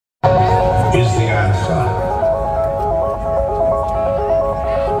is the answer.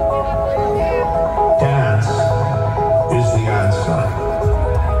 Dance is the answer.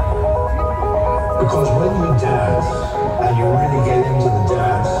 Because when you dance and you really get into the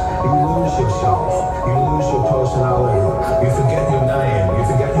dance, you lose yourself, you lose your personality, you forget your name, you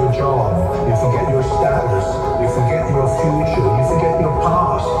forget your job, you forget your status, you forget your future, you forget your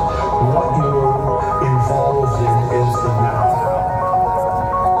past. What you're involved in is the now.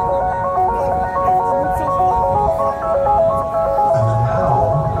 And the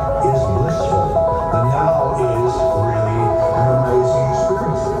now is blissful. The now is really an amazing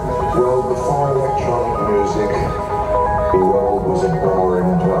experience. Well, before electronic music, the world was a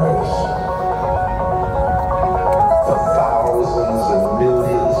boring place. For thousands and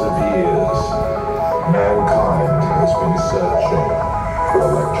millions of years, mankind has been searching for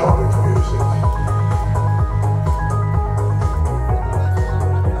electronic music.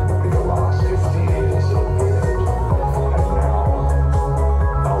 In the last 50 years, it appeared, and now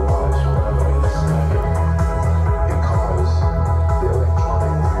our lives will never be the same, because the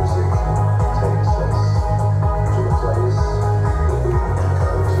electronic music takes us to a place that we want to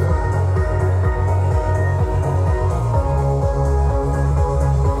go to.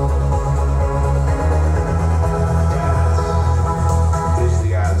 Is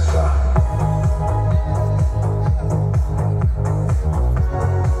the answer.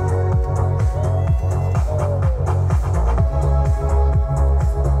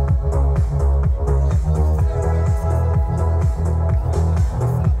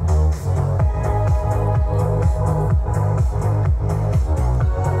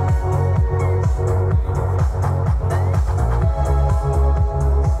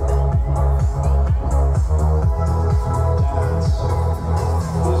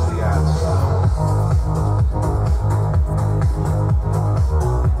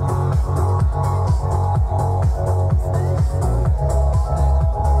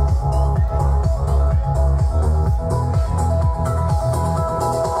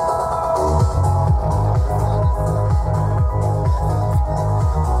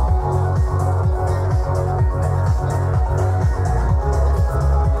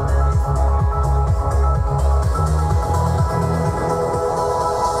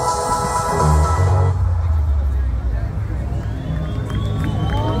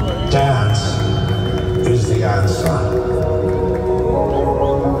 Dance is the answer.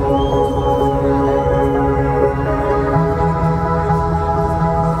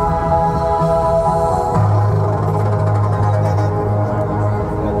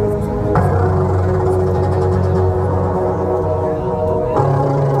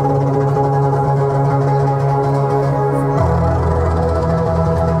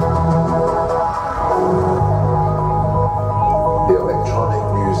 The electronic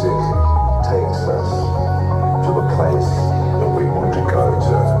music takes us to the place that we want to go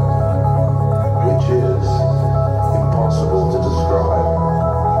to, which is impossible to describe.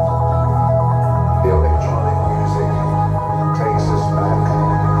 The electronic music takes us back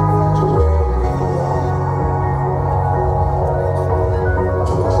to where we belong,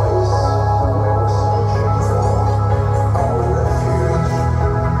 to the place where we're searching for our refuge,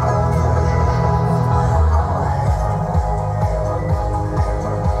 our pleasure, our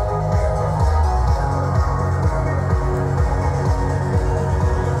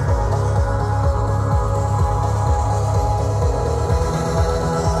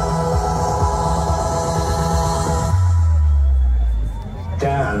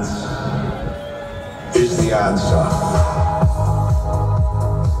Dance is the answer.